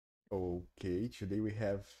Okay, today we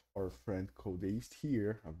have our friend Kodeist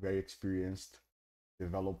here, a very experienced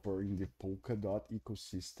developer in the Polkadot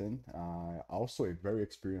ecosystem. Also a very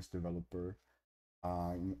experienced developer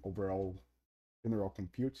in overall general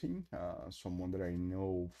computing. Someone that I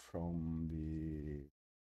know from the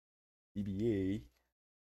EBA,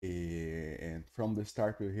 and from the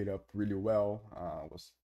start we hit up really well.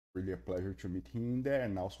 Was really a pleasure to meet him in there,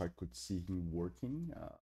 and also I could see him working.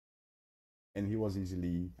 And he was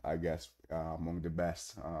easily, I guess, among the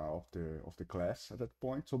best of the class at that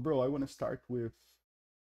point. So, bro, I want to start with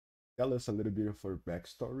tell us a little bit of your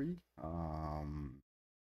backstory.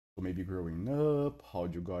 So maybe growing up, how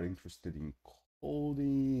you got interested in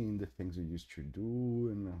coding, the things you used to do,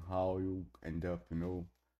 and how you end up,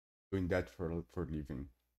 doing that for living.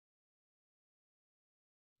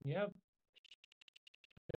 Yep.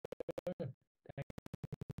 Sure.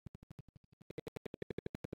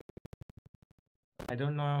 I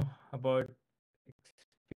don't know about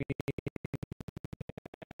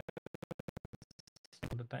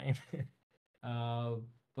all the time. uh,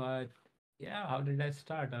 but yeah, how did I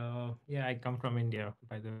start? Yeah, I come from India,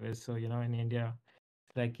 by the way. So, in India,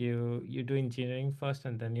 it's like you do engineering first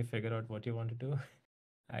and then you figure out what you want to do.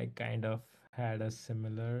 I kind of had a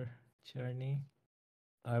similar journey.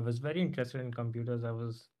 I was very interested in computers. I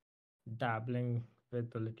was dabbling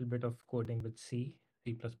with a little bit of coding with C++,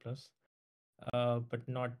 but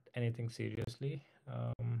not anything seriously.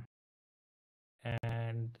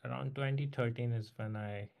 And around 2013 is when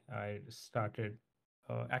I started.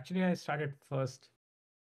 Actually, I started first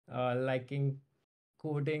liking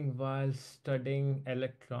coding while studying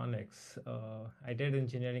electronics. I did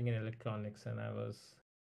engineering in electronics, and I was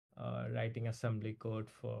writing assembly code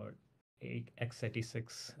for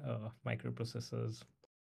x86 microprocessors.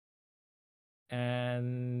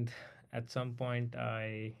 And at some point,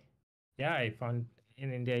 yeah, I found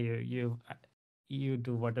in India you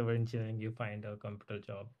do whatever engineering, you find a computer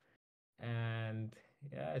job. And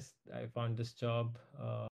yes, I found this job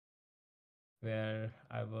where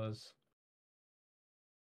I was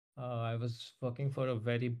working for a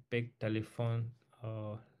very big telephone,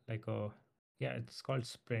 like a yeah, it's called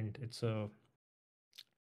Sprint. It's a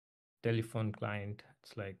telephone client.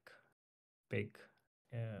 It's like big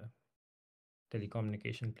uh,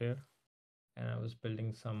 telecommunication player. And I was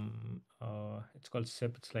building some. It's called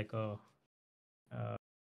SIP. It's like a uh,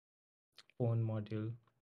 phone module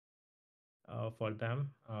for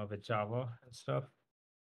them with Java and stuff.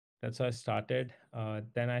 That's how I started.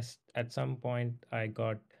 Then at some point I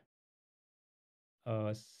got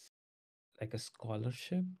uh, like a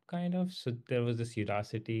scholarship kind of. So there was this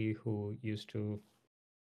Udacity who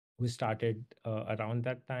started around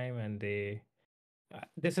that time, and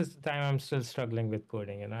this is the time I'm still struggling with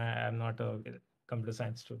coding. And I'm not a computer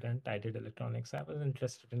science student. I did electronics. I was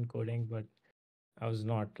interested in coding, but I was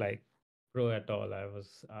not like pro at all.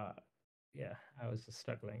 Yeah, I was just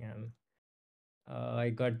struggling. And I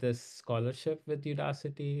got this scholarship with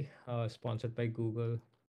Udacity, sponsored by Google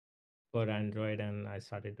for Android, and I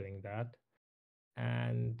started doing that.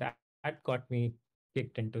 And that got me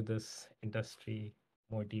kicked into this industry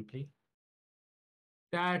more deeply.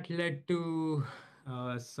 That led to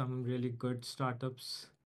some really good startup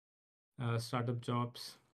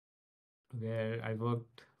jobs, where I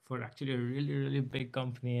worked for actually a really, really big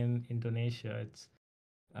company in Indonesia.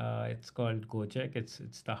 It's called Gojek.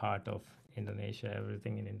 It's the heart of Indonesia.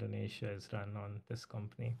 Everything in Indonesia is run on this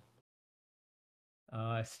company.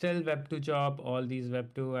 Still Web 2 job, all these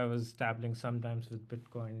Web 2. I was dabbling sometimes with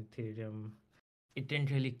Bitcoin, Ethereum. It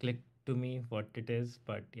didn't really click to me what it is,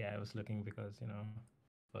 but yeah, I was looking because, it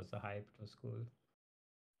was the hype, it was cool.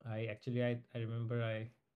 I remember I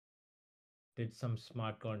did some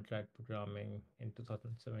smart contract programming in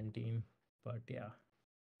 2017, but yeah,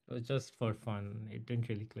 it was just for fun. It didn't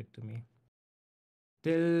really click to me.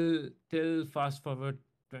 Till fast forward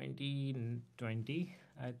 2020,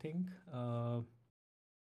 I think.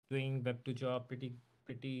 Doing Web 2 job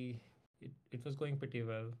pretty it was going pretty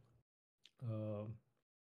well. Uh,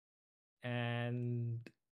 and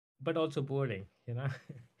but also boring,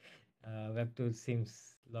 Web 2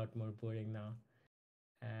 seems a lot more boring now.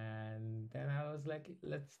 And then I was like,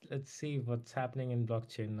 let's see what's happening in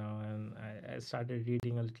blockchain now. And I started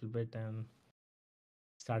reading a little bit and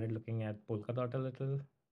started looking at Polkadot a little.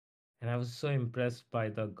 And I was so impressed by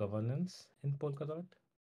the governance in Polkadot.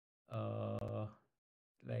 Uh,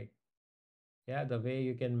 like, yeah, the way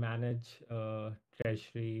you can manage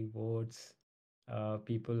treasury votes,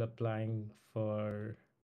 people applying for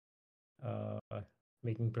uh,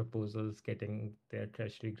 making proposals, getting their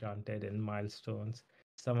treasury granted in milestones.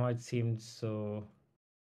 Somehow it seemed so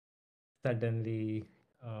suddenly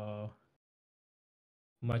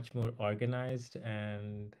much more organized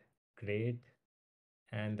and great,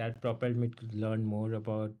 and that propelled me to learn more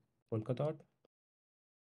about Polkadot.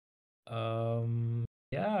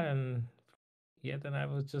 Yeah, and yeah, then I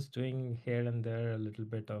was just doing here and there a little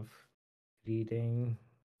bit of reading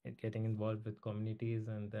and getting involved with communities,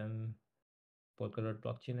 and then Polkadot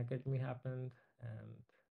Blockchain Academy happened, and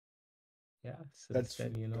yeah, since That's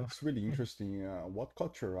then, that's really interesting. What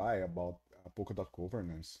caught your eye about Polkadot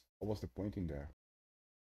governance? What was the point in there?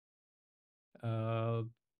 uh,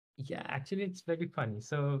 yeah, actually, it's very funny.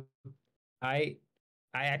 So, I,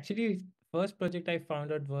 I actually first project I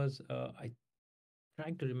found out was I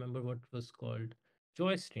trying to remember what it was called.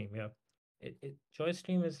 JoyStream, yeah.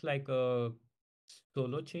 JoyStream is like a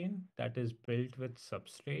solo chain that is built with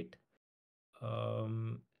Substrate.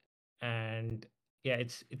 Um, and yeah,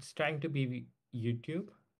 it's trying to be YouTube,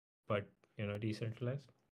 but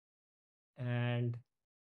decentralized. And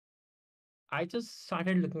I just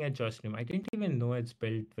started looking at JoyStream. I didn't even know it's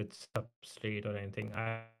built with Substrate or anything.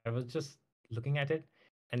 I was just looking at it,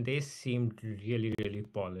 and they seemed really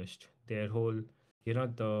polished. Their whole,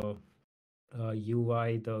 the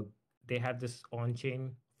UI, they have this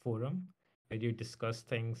on-chain forum where you discuss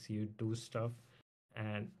things, you do stuff,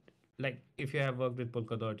 and like if you have worked with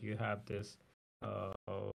Polkadot, you have this uh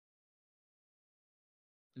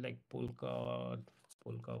like Polka,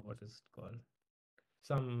 what is it called?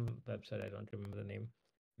 Some website, I don't remember the name,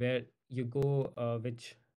 where you go, uh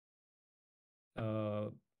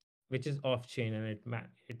which is off-chain, and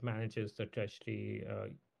it manages the treasury,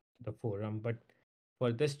 the forum. But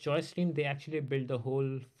for this choice stream, they actually built the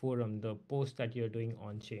whole forum, the post that you're doing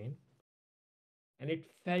on chain, and it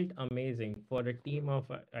felt amazing for a team of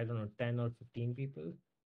I don't know 10 or 15 people.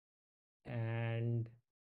 And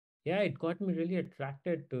yeah, it got me really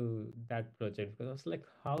attracted to that project because I was like,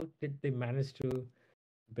 how did they manage to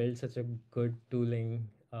build such a good tooling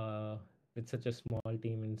with such a small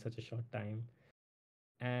team in such a short time?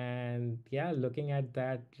 And yeah, looking at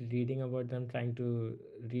that, reading about them, trying to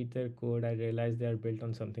read their code, I realized they are built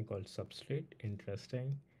on something called Substrate.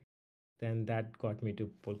 Interesting. Then that got me to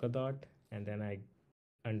Polkadot, and then I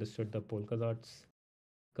understood the Polkadot's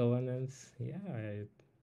governance. Yeah,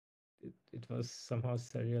 it was somehow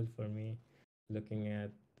surreal for me looking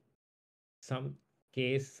at some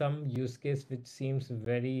some use case which seems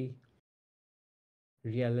very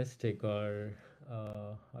realistic, or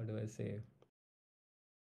how do I say,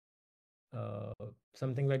 uh,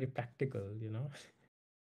 something very practical.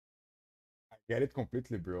 I get it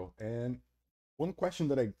completely, bro. And one question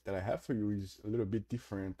that I have for you is a little bit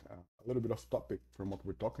different, a little bit off topic from what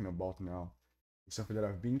we're talking about now. It's something that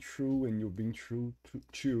I've been through and you've been through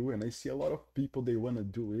too, and I see a lot of people they want to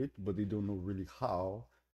do it, but they don't know really how.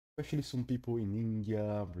 Especially some people in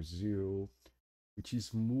India, Brazil, which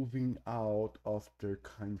is moving out of their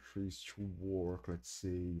countries to work, let's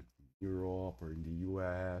say Europe or in the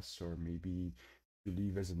US, or maybe you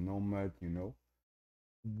live as a nomad.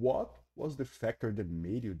 What was the factor that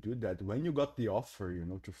made you do that when you got the offer,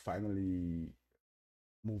 to finally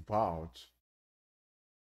move out?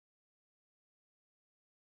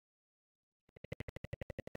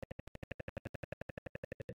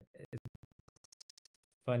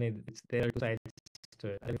 Funny, there are two sides to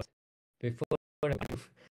it. Before I move,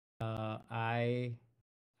 uh, I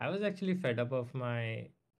I was actually fed up of my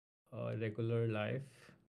regular life,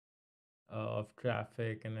 of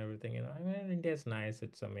traffic and everything. I mean, India is nice,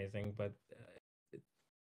 it's amazing, but it,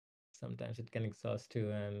 sometimes it can exhaust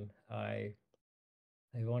you. And I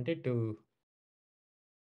wanted to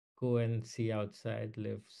go and see outside,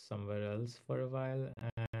 live somewhere else for a while.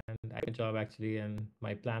 And I got a job actually, and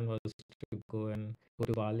my plan was to go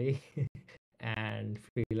to Bali and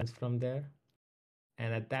freelance from there.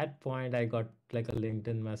 And at that point, I got like a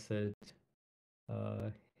LinkedIn message, uh,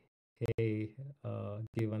 hey,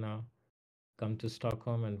 do you wanna come to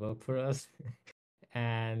Stockholm and work for us?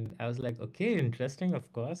 And I was like, okay, interesting,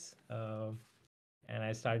 of course. And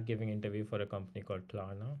I started giving interview for a company called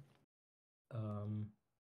Klarna. Um,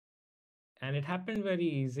 and it happened very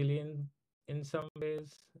easily in some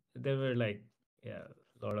ways. There were like, yeah,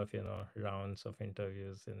 a lot of rounds of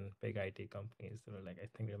interviews in big IT companies. There were like, I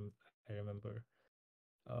think I remember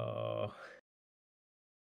uh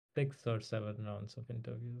 6 or 7 rounds of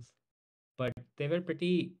interviews, but they were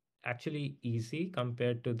pretty actually easy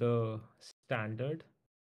compared to the standard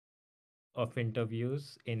of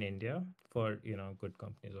interviews in India for good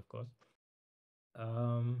companies, of course.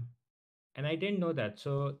 Um, and I didn't know that.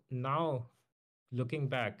 So now, looking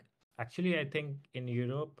back, actually, I think in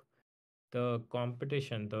Europe, the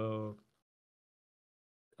competition, the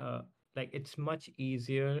uh, like it's much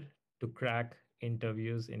easier to crack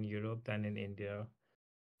interviews in Europe than in India.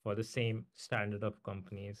 for the same standard of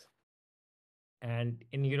companies. And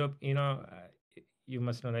in Europe, you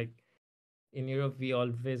must know, like in Europe, we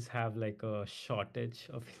always have like a shortage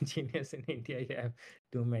of engineers. In India, you have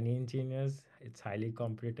too many engineers. It's highly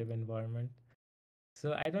competitive environment.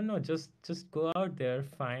 So I don't know, just go out there,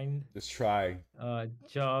 find Just try.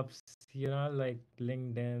 jobs, like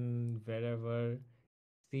LinkedIn, wherever,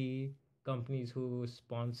 see companies who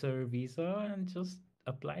sponsor visa and just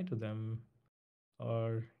apply to them.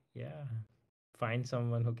 Or yeah, find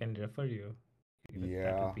someone who can refer you.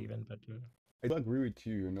 That would Yeah, be even better. I do agree with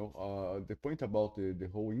you, you know. The point about the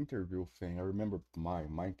whole interview thing, I remember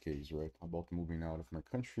my case, right? About moving out of my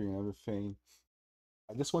country and everything.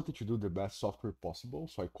 I just wanted to do the best software possible,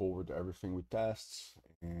 so I covered everything with tests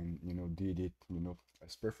and, did it,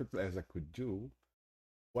 as perfectly as I could do.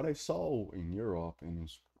 What I saw in Europe, and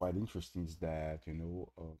it's quite interesting, is that,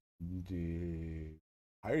 the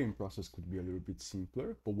hiring process could be a little bit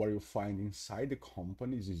simpler, but what you find inside the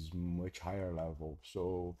companies is much higher level.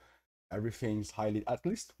 So everything is highly, at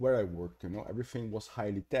least where I worked, everything was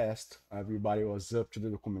highly tested. Everybody was up to the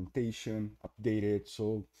documentation, updated.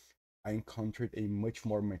 So I encountered a much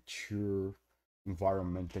more mature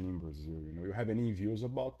environment than in Brazil. You have any views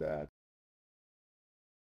about that?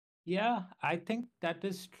 Yeah, I think that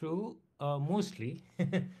is true, mostly.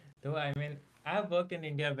 Though, I mean, I've worked in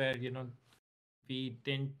India where, we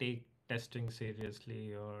didn't take testing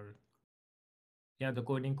seriously, or, yeah, the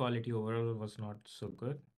coding quality overall was not so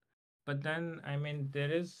good. But then, I mean,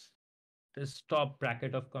 there is this top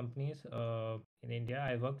bracket of companies in India.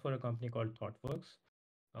 I worked for a company called ThoughtWorks,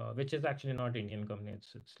 which is actually not Indian company.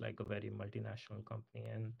 It's like a very multinational company.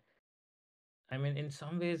 And I mean, in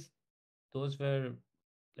some ways, those were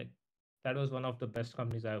like that was one of the best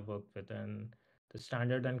companies I've worked with, and the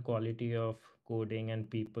standard and quality of coding and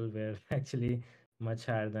people were actually much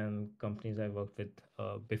higher than companies I worked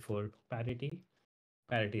with before.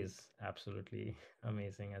 Parity is absolutely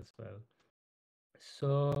amazing as well.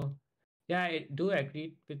 So yeah, I do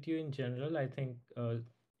agree with you in general. I think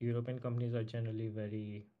European companies are generally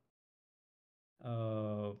very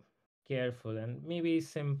uh, careful and maybe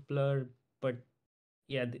simpler, but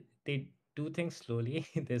yeah, they do things slowly.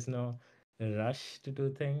 There's no rush to do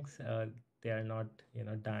things. They are not,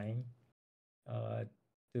 dying uh,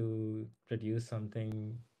 to produce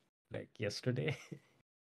something like yesterday.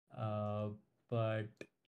 uh,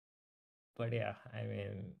 but yeah, I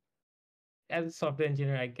mean, as a software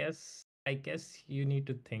engineer, I guess you need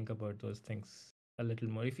to think about those things a little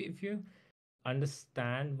more. If you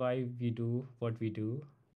understand why we do what we do,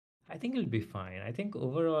 I think it'll be fine. I think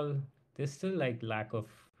overall there's still like lack of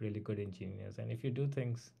really good engineers, and if you do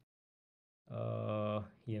things uh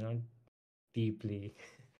you know deeply,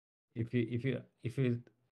 if you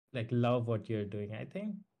like love what you're doing, I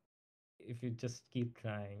think if you just keep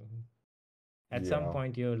trying, at some Yeah,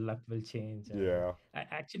 point your luck will change. And yeah,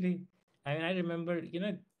 I remember,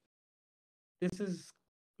 this is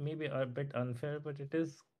maybe a bit unfair, but it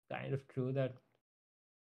is kind of true that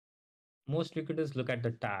most recruiters look at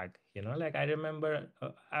the tag. Like I remember,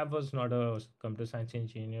 I was not a computer science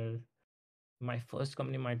engineer. My first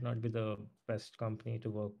company might not be the best company to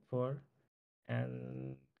work for,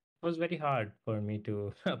 and it was very hard for me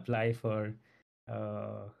to apply for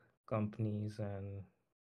uh, companies and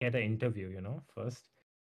get an interview, first.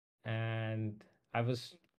 And i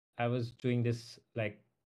was I was doing this like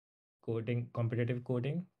coding, competitive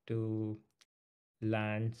coding, to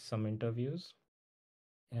land some interviews.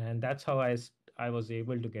 And that's how I was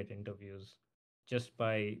able to get interviews, just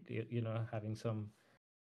by having some.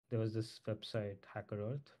 There was this website, Hacker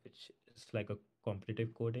Earth, which is like a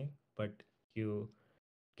competitive coding, but you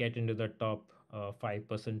get into the top 5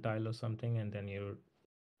 percentile or something, and then you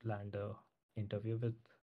land a interview with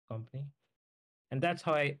company. And that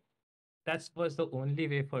was the only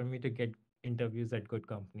way for me to get interviews at good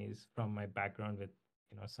companies, from my background with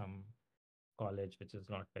some college which is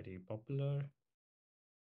not very popular.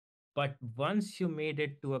 But once you made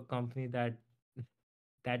it to a company that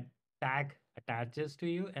tag attaches to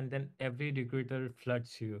you, and then every recruiter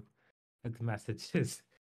floods you with messages.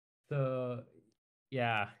 So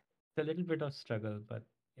yeah, it's a little bit of struggle, but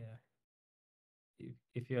yeah,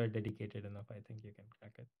 if you are dedicated enough, I think you can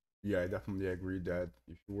crack it. yeah. I definitely agree that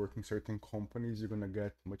if you work in certain companies, you're gonna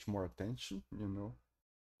get much more attention.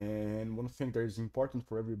 And one thing that is important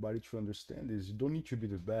for everybody to understand is you don't need to be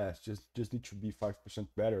the best. Just need to be 5%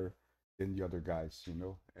 better than the other guys.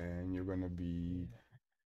 And you're gonna be Yeah.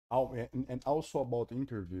 out. And also about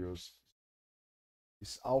interviews,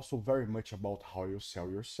 it's also very much about how you sell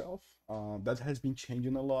yourself. That has been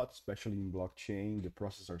changing a lot, especially in blockchain. The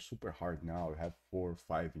processes are super hard now. You have 4 or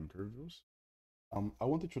 5 interviews. I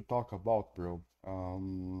wanted to talk about, bro.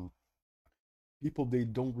 People they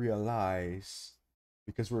don't realize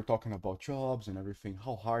because we're talking about jobs and everything,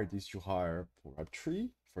 how hard it is to hire for Web3,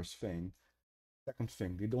 first thing. Second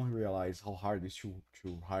thing, they don't realize how hard it is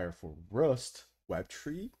to hire for Rust,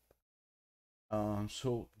 Web3.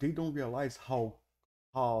 So they don't realize how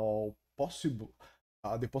possible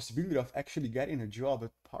the possibility of actually getting a job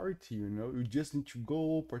at Parity. You know, you just need to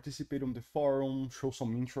go participate on the forum, show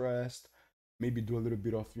some interest, maybe do a little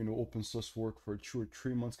bit of open source work for 2 or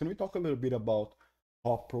 3 months. Can we talk a little bit about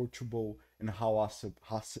how approachable and how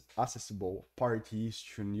accessible Parity is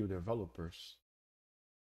to new developers?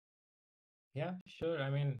 Yeah, sure. I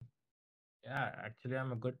mean, yeah, actually,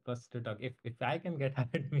 I'm a good person to talk. If I can get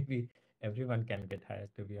hired, maybe everyone can get hired,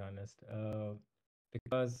 to be honest.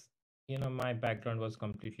 Because my background was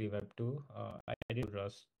completely Web 2. I did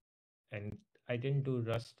Rust, and I didn't do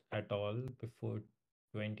Rust at all before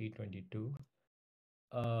 2022.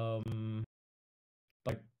 Um,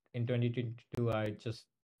 but in 2022, I just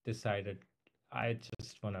decided I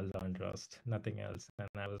just want to learn Rust, nothing else. And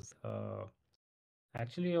I was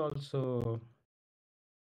actually also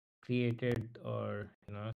created or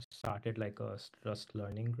started like a Rust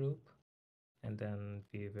learning group, and then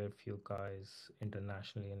we were few guys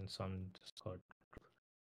internationally in some Discord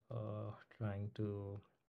trying to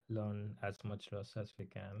learn as much Rust as we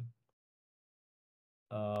can.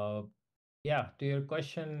 Uh, yeah, to your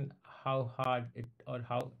question, how hard it or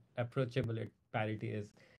how approachable it parity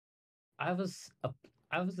is. I was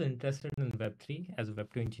I was interested in Web3 as a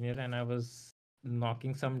Web2 engineer, and I was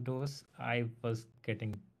knocking some doors. I was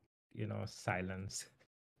getting, silence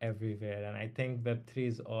everywhere, and I think Web3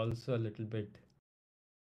 is also a little bit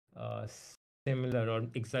uh, similar or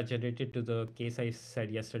exaggerated to the case I said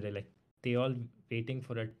yesterday. Like they all waiting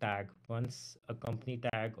for a tag. Once a company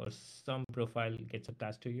tag or some profile gets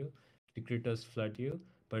attached to you, recruiters flood you.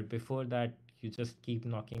 But before that, you just keep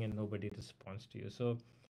knocking and nobody responds to you. So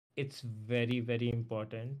it's very, very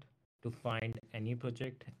important to find any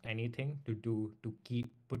project, anything to do to keep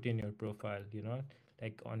put in your profile.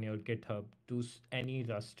 Like on your GitHub, do any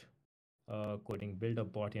Rust coding, build a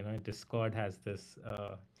bot. Discord has this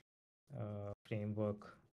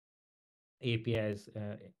framework APIs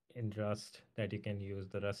in Rust that you can use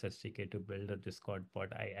the Rust SDK to build a Discord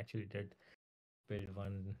bot. I actually did build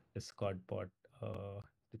one Discord bot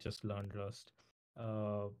to just learn Rust.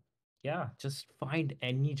 Uh, yeah, just find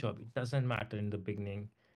any job. It doesn't matter in the beginning.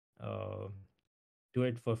 Uh, do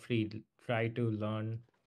it for free. Try to learn,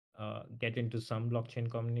 get into some blockchain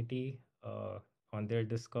community on their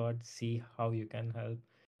Discord, see how you can help,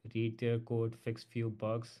 read their code, fix few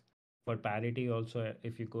bugs. For Parity, also,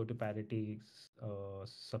 if you go to Parity's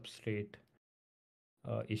Substrate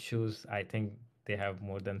issues, I think they have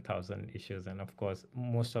more than 1,000 issues, and of course,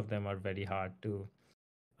 most of them are very hard to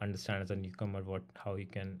understand as a newcomer what how you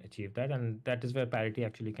can achieve that, and that is where Parity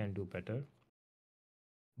actually can do better.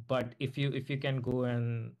 But if you can go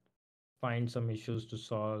and find some issues to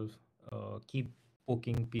solve, keep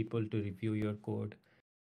poking people to review your code.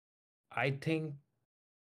 I think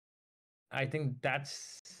I think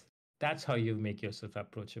that's how you make yourself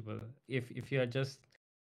approachable. If you're just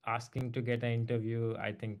asking to get an interview,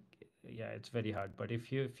 I think yeah, it's very hard. But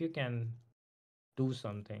if you can do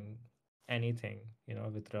something, anything,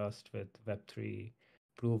 with Rust, with Web3,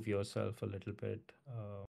 prove yourself a little bit.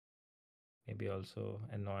 Maybe also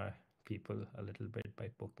annoy people a little bit by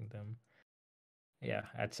poking them. Yeah,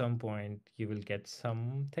 at some point you will get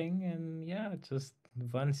something, and yeah, just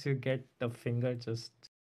once you get the finger, just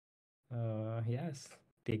yes,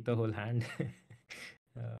 take the whole hand.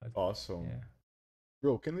 Awesome. Yeah.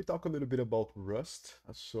 Bro, can we talk a little bit about Rust?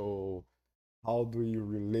 So, how do you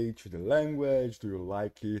relate to the language? Do you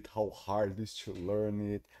like it? How hard it is to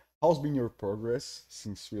learn it? How's been your progress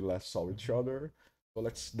since we last saw each Mhm. other? So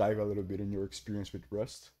let's dive a little bit in your experience with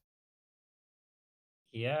Rust.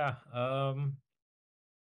 Yeah.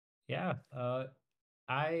 Yeah.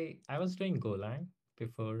 I was doing Golang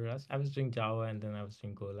before Rust. I was doing Java, and then I was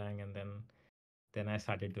doing Golang, and then I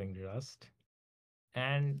started doing Rust,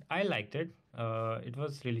 and I liked it. It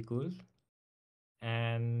was really cool,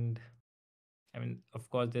 and I mean, of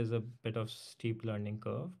course, there's a bit of steep learning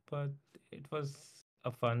curve, but it was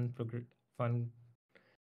a fun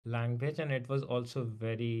language, and it was also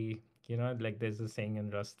very, like there's a saying in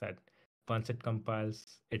Rust that once it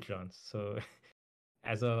compiles, it runs. So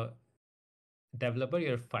as a developer,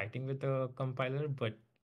 you're fighting with the compiler, but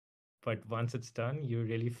once it's done, you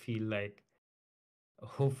really feel like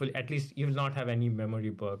hopefully at least you will not have any memory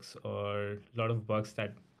bugs or a lot of bugs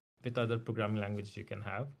that with other programming languages you can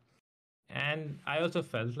have. And I also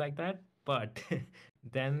felt like that, but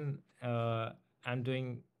then I'm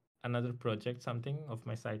doing another project, something of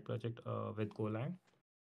my side project with Golang.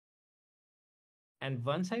 And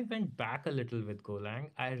once I went back a little with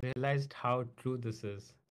Golang, I realized how true this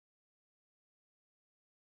is.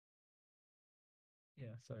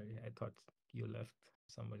 Yeah, sorry, I thought you left.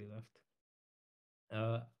 Somebody left.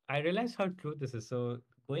 I realized how true this is. So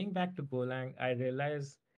going back to Golang, I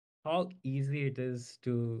realized how easy it is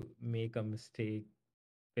to make a mistake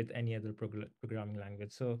with any other programming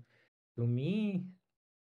language. So to me,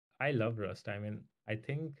 I love Rust. I mean, I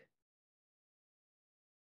think,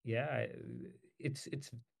 yeah, it's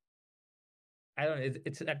I don't know,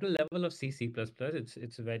 it's at the level of C, C++.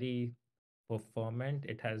 It's very performant.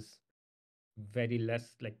 It has very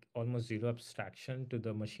less, like almost zero abstraction to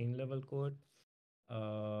the machine level code.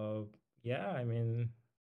 Uh, yeah, I mean,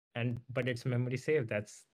 but it's memory safe.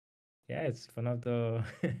 That's yeah, it's one of the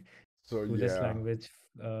So coolest yeah. language,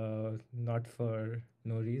 not for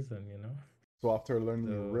no reason, you know. So after learning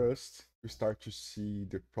So Rust, you start to see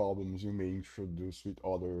the problems you may introduce with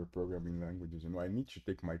other programming languages. I need to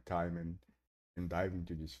take my time and dive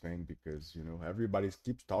into this thing because everybody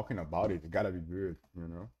keeps talking about it. It gotta be good.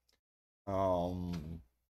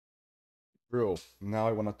 Bro, now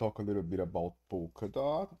I want to talk a little bit about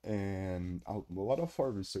Polkadot, and a lot of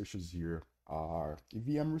our researchers here are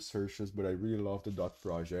EVM researchers, but I really love the Dot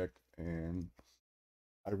project, and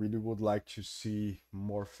I really would like to see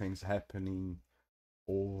more things happening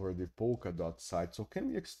over the Polkadot side. So can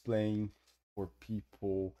we explain for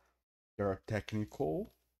people that are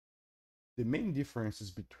technical the main differences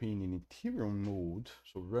between an Ethereum node,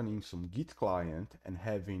 so running some Git client and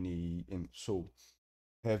having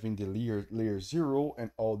the layer 0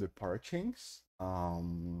 and all the parachains.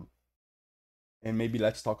 And maybe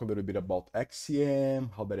let's talk a little bit about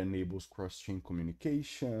XCM, how that enables cross-chain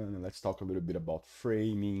communication. And let's talk a little bit about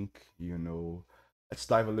framing. Let's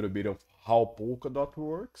dive a little bit of how Polkadot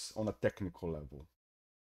works on a technical level.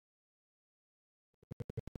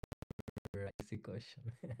 crazy question.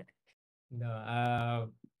 No,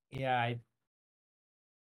 yeah,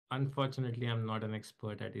 unfortunately, I'm not an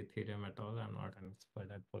expert at Ethereum at all. I'm not an expert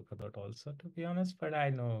at Polkadot also, to be honest, but I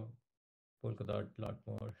know Polkadot a lot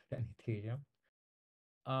more than Ethereum.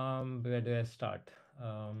 Where do I start?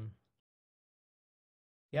 Um,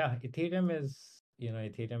 yeah, Ethereum is,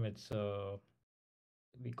 Ethereum,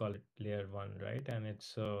 we call it layer one, right? And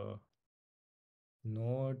it's a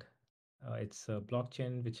node. It's a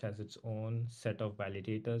blockchain which has its own set of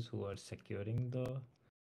validators who are securing the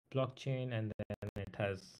blockchain, and then it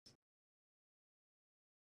has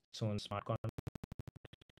its own smart contract.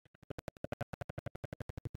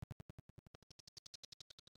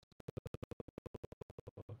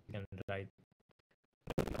 You can write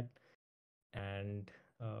that, and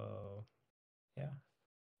yeah,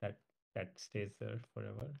 that that stays there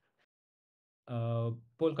forever.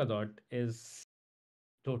 Polkadot is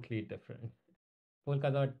totally different.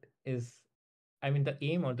 Polkadot is, I mean, the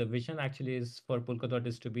aim or the vision actually is for Polkadot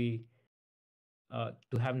is to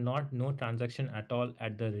have not no transaction at all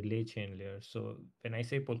at the relay chain layer. So when I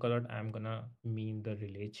say Polkadot, I'm gonna mean the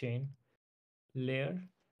relay chain layer.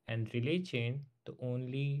 And relay chain, the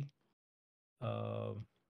only uh,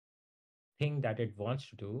 thing that it wants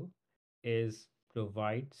to do is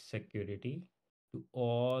provide security to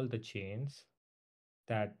all the chains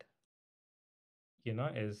that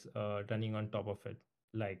is running on top of it,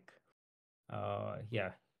 like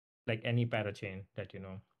yeah, like any parachain that you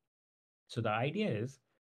know. So the idea is,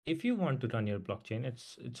 if you want to run your blockchain,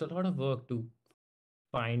 it's a lot of work to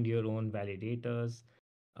find your own validators,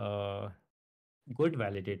 uh, good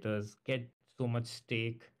validators, get so much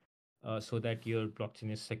stake, so that your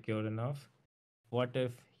blockchain is secure enough. What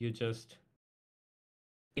if you just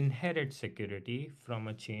inherit security from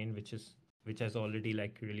a chain which has already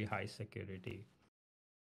like really high security?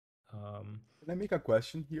 Um, Can I make a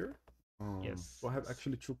question here? So yes, I have yes.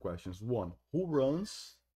 actually two questions. One, who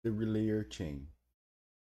runs the relayer chain?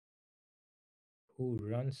 Who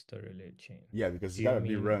runs the relay chain? Yeah, because it's Do you gotta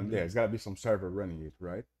be mean run. Yeah, it's gotta be some server running it,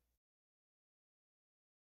 right?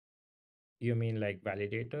 like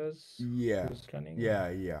validators Yeah, who's running, or?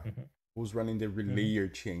 yeah. Hmm. Who's running the Hmm.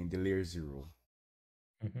 relayer chain, the layer 0?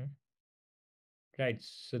 Hmm. Right.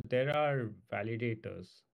 So there are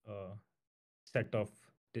validators, set of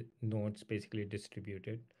nodes basically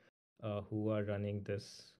distributed, who are running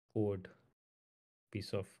this code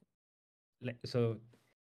piece of like. So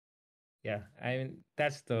yeah, I mean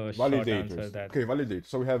that's the short answer. Validators. That Okay, validators.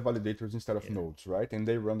 So we have validators instead of yeah. nodes, right? And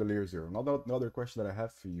they run the layer 0. Another question that I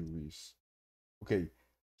have for you is, okay,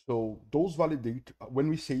 so those validate when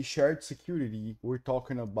we say shared security, we're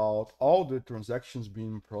talking about all the transactions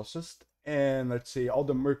being processed and let's say all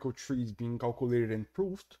the Merkle trees being calculated and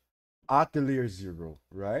proved at the layer zero,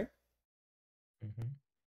 right? Mm-hmm.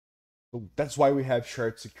 So that's why we have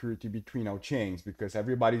shared security between our chains because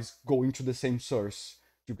everybody's going to the same source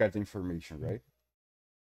to get the information, right?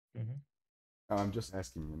 Mm-hmm. I'm just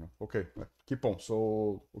asking, you know. Okay, keep on.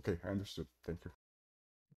 So, okay, I understood. Thank you.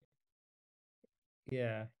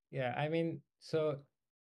 Yeah, yeah. I mean, so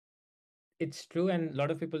it's true, and a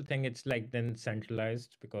lot of people think it's like then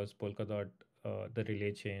centralized because Polkadot, the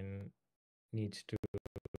relay chain needs to,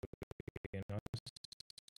 you know,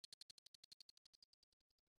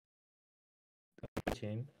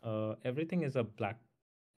 chain. Everything is a black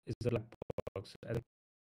box. I think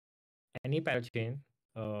any parachain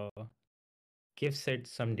uh, gives it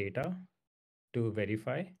some data to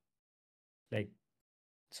verify. Like,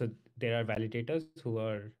 so there are validators who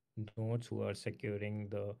are nodes who are securing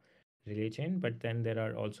the relay chain, but then there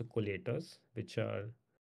are also collators, which are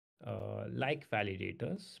like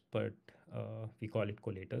validators, but we call it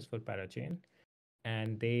collators for parachain,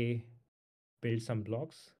 and they build some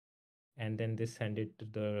blocks and then they send it to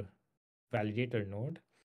the validator node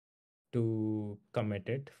to commit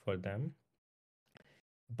it for them.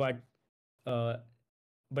 But uh,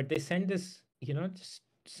 but they send this, just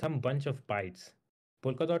some bunch of bytes.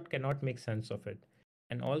 Polkadot cannot make sense of it,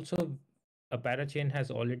 and also a parachain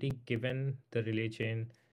has already given the relay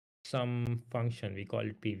chain some function, we call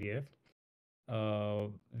it PVF, uh,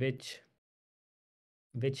 which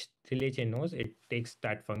which relay chain knows. It takes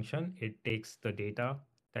that function, it takes the data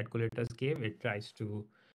that collators gave, it tries to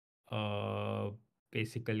uh,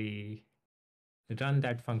 basically run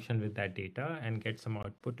that function with that data and get some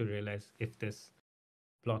output to realize if this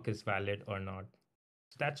block is valid or not.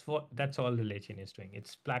 So that's all relay chain is doing.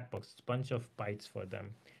 It's black box, it's a bunch of bytes for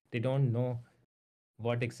them. They don't know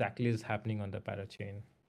what exactly is happening on the parachain.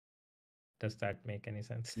 Does that make any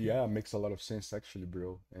sense? Yeah, makes a lot of sense actually,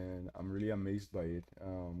 bro. And I'm really amazed by it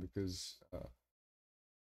because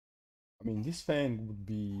I mean, this thing would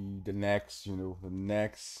be the next, you know, the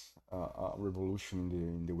next revolution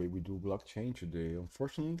in the way we do blockchain today.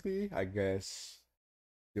 Unfortunately, I guess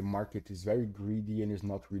the market is very greedy and is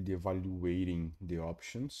not really evaluating the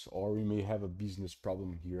options, or we may have a business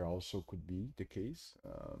problem here. Also, could be the case.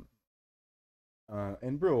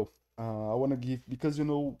 And bro, I want to give because you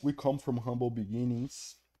know we come from humble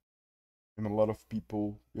beginnings, and a lot of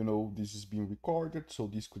people, you know, this is being recorded, so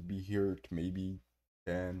this could be heard maybe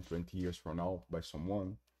 10, 20 years from now by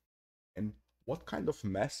someone. And what kind of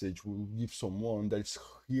message will you give someone that's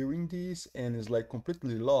hearing this and is like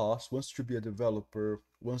completely lost, wants to be a developer,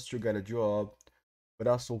 wants to get a job, but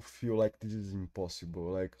also feel like this is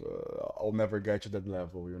impossible, like I'll never get to that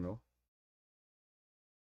level, you know?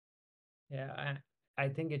 Yeah, I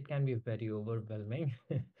think it can be very overwhelming,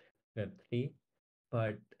 Web3.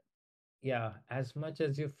 But yeah, as much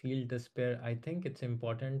as you feel despair, I think it's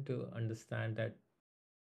important to understand that,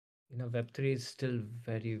 Web3 is still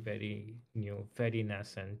very, very new, very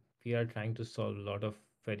nascent. We are trying to solve a lot of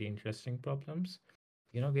very interesting problems.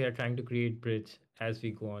 We are trying to create bridge as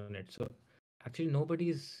we go on it. So actually,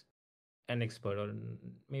 nobody's an expert, or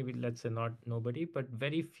maybe let's say not nobody, but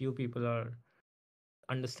very few people are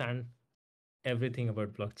understand everything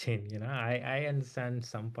about blockchain. I understand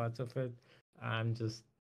some parts of it. I'm just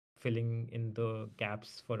filling in the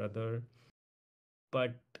gaps for other.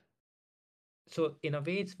 But so in a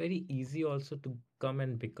way, it's very easy also to come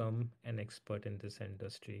and become an expert in this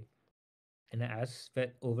industry. And as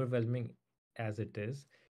overwhelming as it is,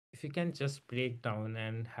 if you can just break down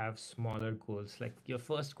and have smaller goals, like your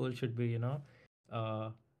first goal should be, uh,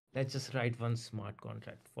 let's just write one smart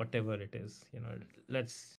contract, whatever it is.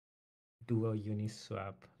 Let's do a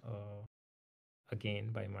Uniswap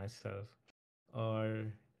again by myself, or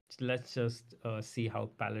let's just see how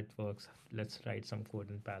Palette works. Let's write some code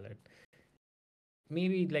in Palette.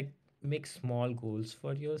 Maybe like make small goals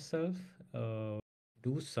for yourself.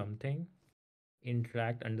 Do something,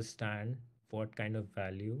 interact, understand what kind of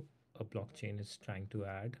value a blockchain is trying to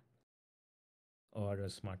add, or a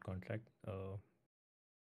smart contract.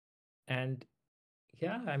 And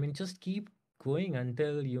yeah, I mean, just keep going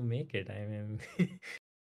until you make it. I mean,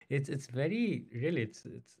 it's very really it's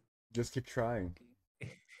Just keep trying.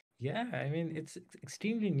 yeah. I mean, it's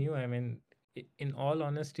extremely new. I mean, in all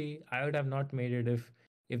honesty, I would have not made it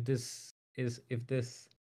if this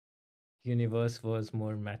universe was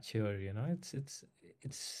more mature. It's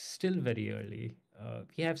still very early.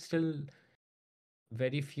 We have still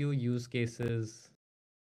very few use cases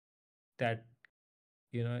that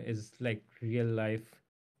is like real life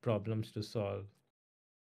problems to solve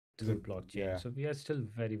through blockchain. Yeah, So we are still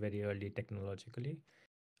very, very early technologically.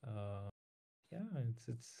 uh, yeah,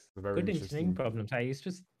 it's Very good engineering interesting. problems. I used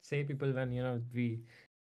to say people when we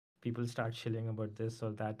people start shilling about this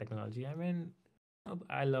or that technology. I mean,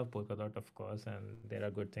 I love Polkadot, of course, and there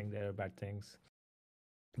are good things, there are bad things,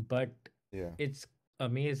 but Yeah, it's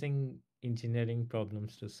amazing engineering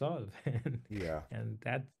problems to solve, yeah, and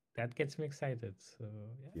that gets me excited. So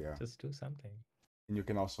yeah, yeah. just do something. And you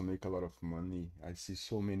can also make a lot of money. I see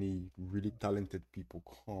so many really talented people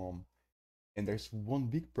come. And there's one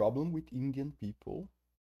big problem with Indian people.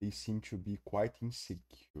 They seem to be quite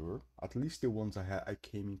insecure. At least the ones I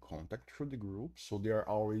came in contact through the group. So they are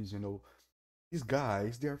always, these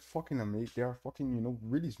guys, they are fucking amazing. They are fucking,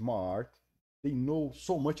 really smart. They know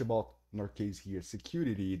so much about, in our case here,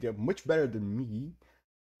 security. They're much better than me.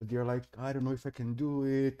 But they're like, I don't know if I can do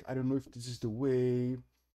it. I don't know if this is the way.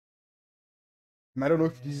 And I don't know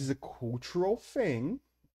if this Yeah. is a cultural thing,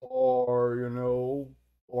 or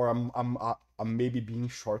or I'm maybe being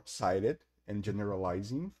short-sighted and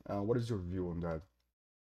generalizing. What is your view on that?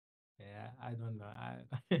 Yeah, I don't know.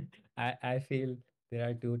 I feel there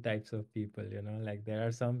are two types of people, like there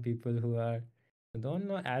are some people who don't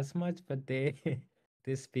know as much, but they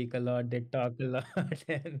they speak a lot, they talk a lot,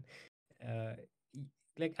 and uh, y-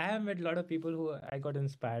 like I have met a lot of people who I got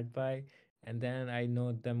inspired by, and then I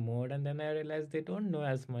know them more, and then I realize they don't know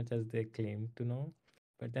as much as they claim to know.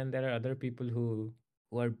 But then there are other people who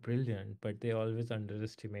are brilliant, but they always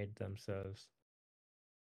underestimate themselves.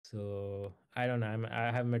 So I don't know.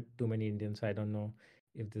 I have met too many Indians. So I don't know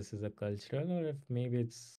if this is a cultural or if maybe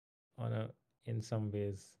it's on a in some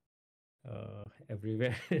ways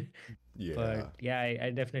everywhere. But Yeah, yeah, I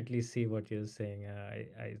definitely see what you're saying.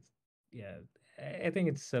 Yeah, I think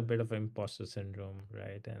it's a bit of imposter syndrome,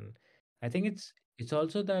 right? And I think it's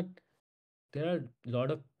also that there are a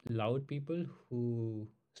lot of loud people who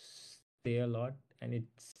say a lot, and it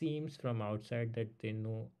seems from outside that they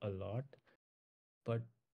know a lot, but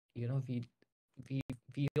you know we we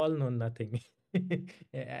we all know nothing.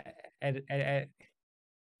 Yeah,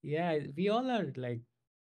 yeah, we all are like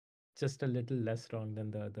just a little less wrong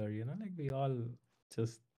than the other, like we all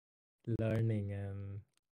just learning and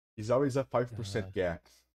it's always a five uh, percent gap.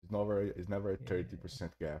 It's never a yeah,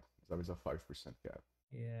 30% gap. It's always a 5% gap.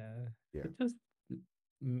 yeah, Yeah. it just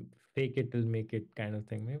fake it till make it kind of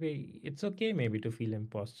thing. Maybe it's okay maybe to feel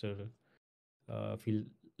imposter, feel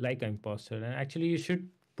like an imposter, and actually you should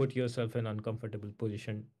put yourself in uncomfortable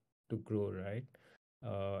position to grow, right?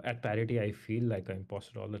 At Parity I feel like an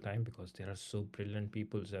imposter all the time because there are so brilliant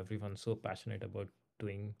people, so everyone's so passionate about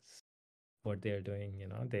doing what they're doing,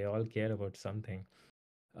 they all care about something.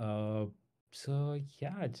 uh, so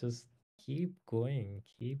yeah, just keep going,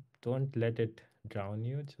 don't let it drown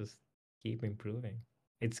you, just keep improving.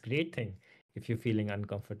 It's great thing if you're feeling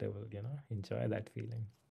uncomfortable, enjoy that feeling.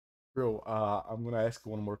 Bro, I'm gonna ask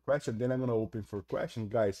one more question, then I'm gonna open for questions.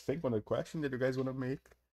 Guys, think on a question that you guys wanna make.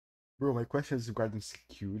 Bro, my question is regarding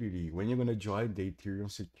security. When you're gonna join the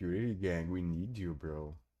Ethereum security gang, we need you,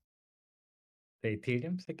 bro. The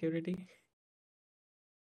Ethereum security.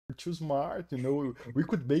 We're too smart, We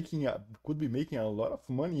could be making a lot of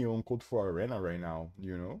money on Code for Arena right now.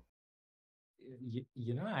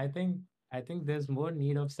 I think there's more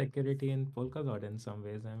need of security in Polkadot in some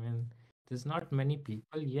ways. I mean, there's not many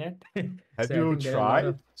people yet, Have so I you think there are a lot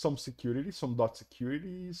of. tried some security, some dot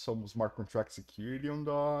security, some smart contract security on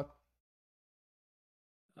dot?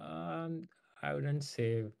 Um, I wouldn't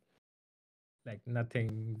say like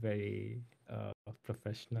nothing very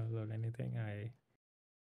professional or anything.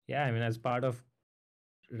 Yeah, I mean, as part of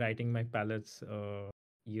writing my palettes,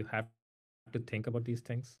 you have to think about these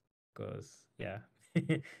things because yeah,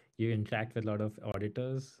 you interact with a lot of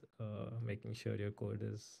auditors, making sure your code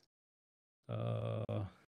uh,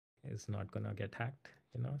 is not gonna get hacked.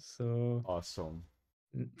 So Awesome.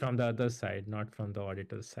 from the other side, not from the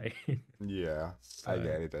auditor side, Yeah, I but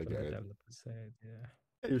get it, I from get the it. developer side. Yeah.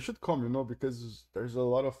 Yeah, you should come, because there's a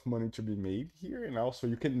lot of money to be made here, and also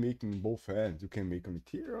you can make in both ends. You can make on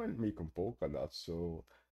Ethereum and make on Polkadot. So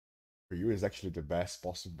for you, it's actually the best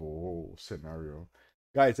possible scenario.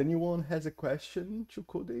 Guys, anyone has a question to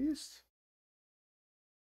Kodeist?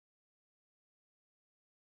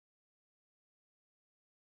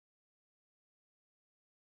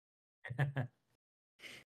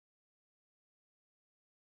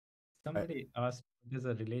 I, Somebody asked what is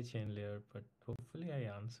a relay chain layer, but hopefully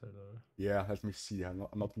I answered. Or yeah, let me see. I'm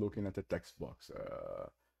not looking at the text box.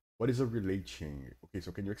 What is a relay chain? Okay,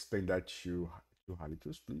 so can you explain that to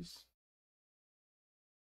Halitus, please?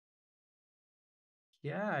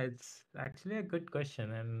 yeah, it's actually a good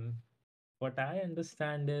question. And what I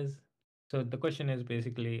understand is, so the question is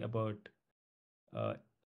basically about uh,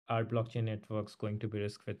 are blockchain networks going to be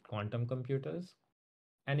risk with quantum computers?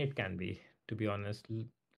 And it can be, to be honest.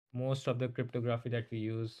 Most of the cryptography that we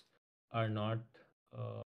use are not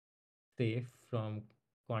uh, safe from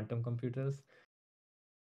quantum computers.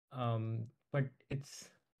 But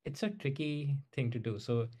it's a tricky thing to do.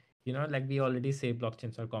 So, like we already say,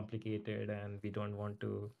 blockchains are complicated, and we don't want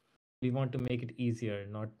to. We want to make it easier,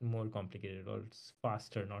 not more complicated, or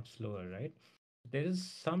faster, not slower, right? There is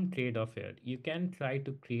some trade-off here. You can try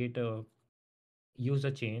to create a use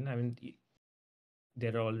a chain. I mean,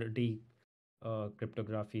 there are already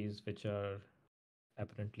cryptographies which are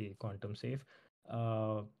apparently quantum safe,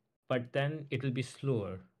 uh, but then it will be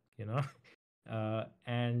slower, you know.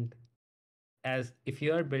 And as if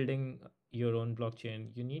you are building your own blockchain,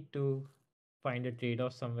 you need to find a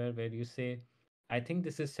trade-off somewhere where you say, I think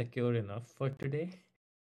this is secure enough for today,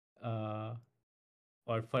 uh,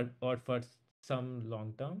 or for some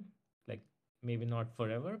long term, like maybe not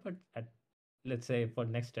forever, but at, let's say, for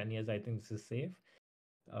next 10 years, I think this is safe.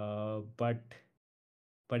 But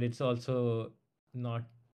it's also not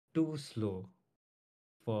too slow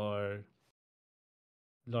for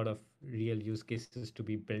a lot of real use cases to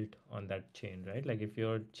be built on that chain, right? Like if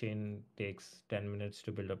your chain takes 10 minutes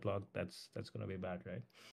to build a block, that's going to be bad, right?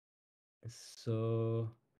 So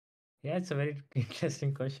yeah, it's a very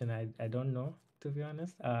interesting question. I don't know, to be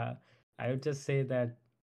honest. I would just say that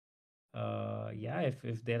yeah,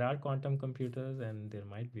 if there are quantum computers, and there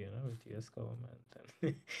might be, with US government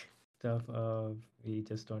and stuff, we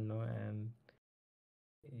just don't know. And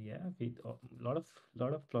yeah, lot of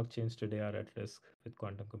blockchains today are at risk with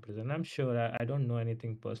quantum computers, and I'm sure, I don't know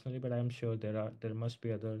anything personally, but I'm sure there must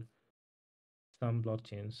be other some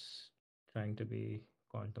blockchains trying to be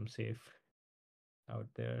quantum safe out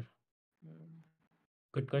there. Mm,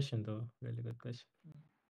 Good question, though. Really good question. mm.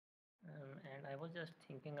 And I was just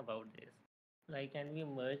thinking about this. Like, can we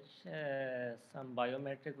merge some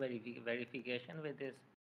biometric verification with this,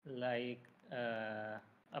 like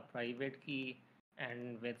a private key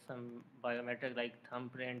and with some biometric like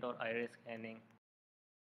thumbprint or iris scanning?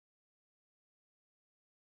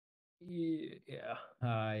 Yeah,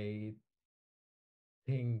 I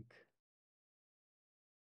think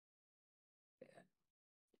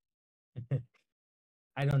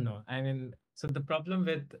I don't know. I mean, so the problem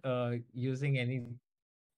with using any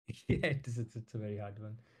yeah, it's a very hard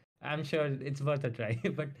one. I'm sure it's worth a try.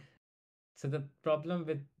 But so the problem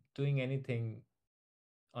with doing anything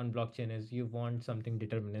on blockchain is you want something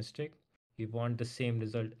deterministic. You want the same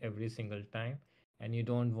result every single time, and you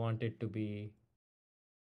don't want it to be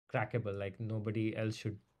crackable. Like nobody else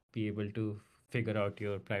should be able to figure out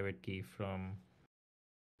your private key from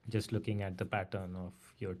just looking at the pattern of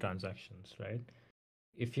your transactions, right?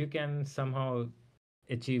 If you can somehow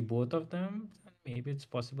achieve both of them, then maybe it's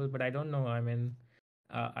possible. But I don't know. I mean,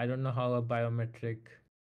 I don't know how a biometric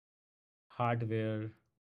hardware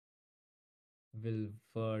will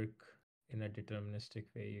work in a deterministic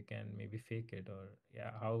way. You can maybe fake it, or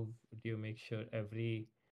yeah, how do you make sure every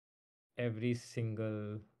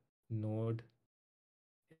single node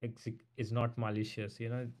is not malicious?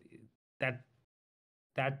 That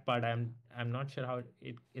that part, I'm not sure how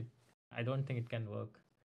it I don't think it can work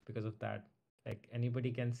because of that. Like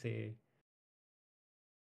anybody can say,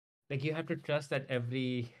 like you have to trust that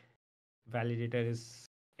every validator is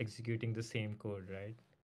executing the same code, right?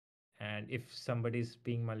 And if somebody's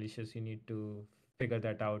being malicious, you need to figure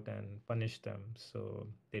that out and punish them so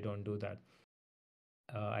they don't do that.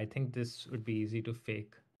 I think this would be easy to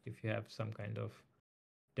fake if you have some kind of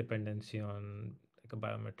dependency on like a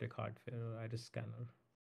biometric hardware or iris scanner.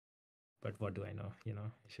 But what do I know?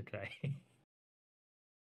 I should try.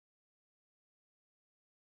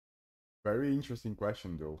 Very interesting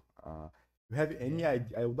question, though. You have any Yeah.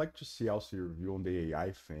 idea? I would like to see also your view on the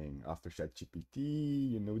AI thing after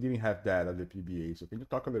ChatGPT. We didn't have that at the PBA, so can you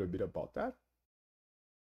talk a little bit about that?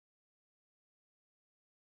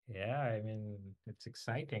 Yeah, I mean, it's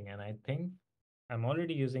exciting. And I think I'm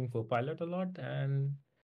already using Copilot a lot, and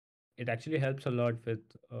it actually helps a lot with,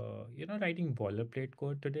 writing boilerplate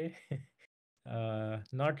code today.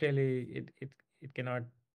 Not really, it cannot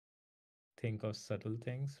think of subtle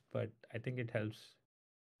things, but I think it helps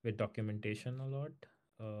with documentation a lot,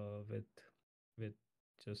 with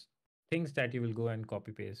just things that you will go and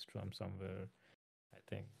copy paste from somewhere. I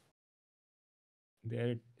think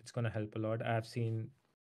there it's gonna help a lot. I've seen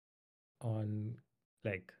on,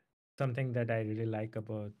 like, something that I really like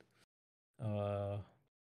about a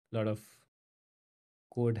lot of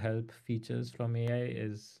code help features from AI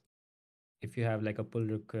is if you have like a pull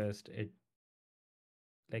request, it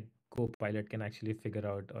like Copilot can actually figure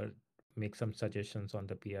out or make some suggestions on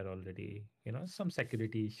the PR already, some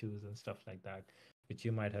security issues and stuff like that, which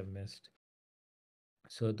you might have missed.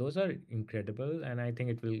 So those are incredible, and I think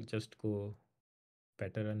it will just go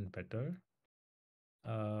better and better.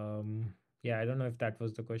 Yeah, I don't know if that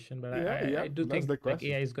was the question, but Yeah, I yeah, do that's think the like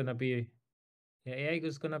question. AI is gonna be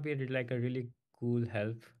like a really cool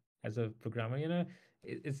help as a programmer.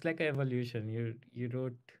 It's like an evolution. You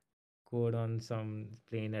wrote code on some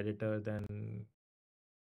plain editor, then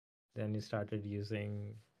you started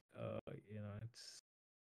using it's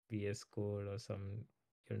VS Code or some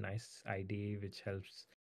your nice IDE which helps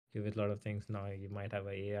you with a lot of things. Now you might have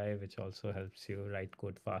a AI which also helps you write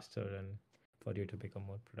code faster and for you to become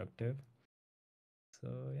more productive. So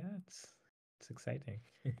yeah, it's exciting.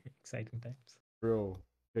 Exciting times. Bro,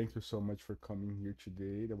 thank you so much for coming here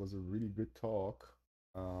today. That was a really good talk.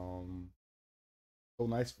 Um, so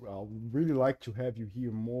nice. I would really like to have you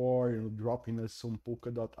here more, dropping us some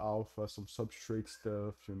Polkadot Alpha, some substrate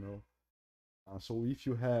stuff, so if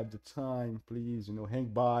you have the time, please, hang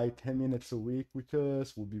by 10 minutes a week with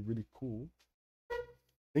us. Would be really cool.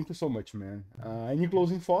 Thank you so much, man. Any Yeah.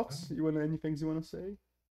 closing thoughts? Any things you wanna say?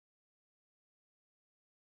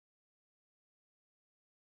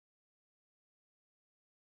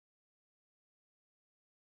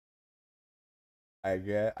 I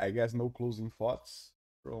guess no closing thoughts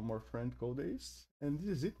from our friend Kodeist. And this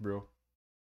is it, bro.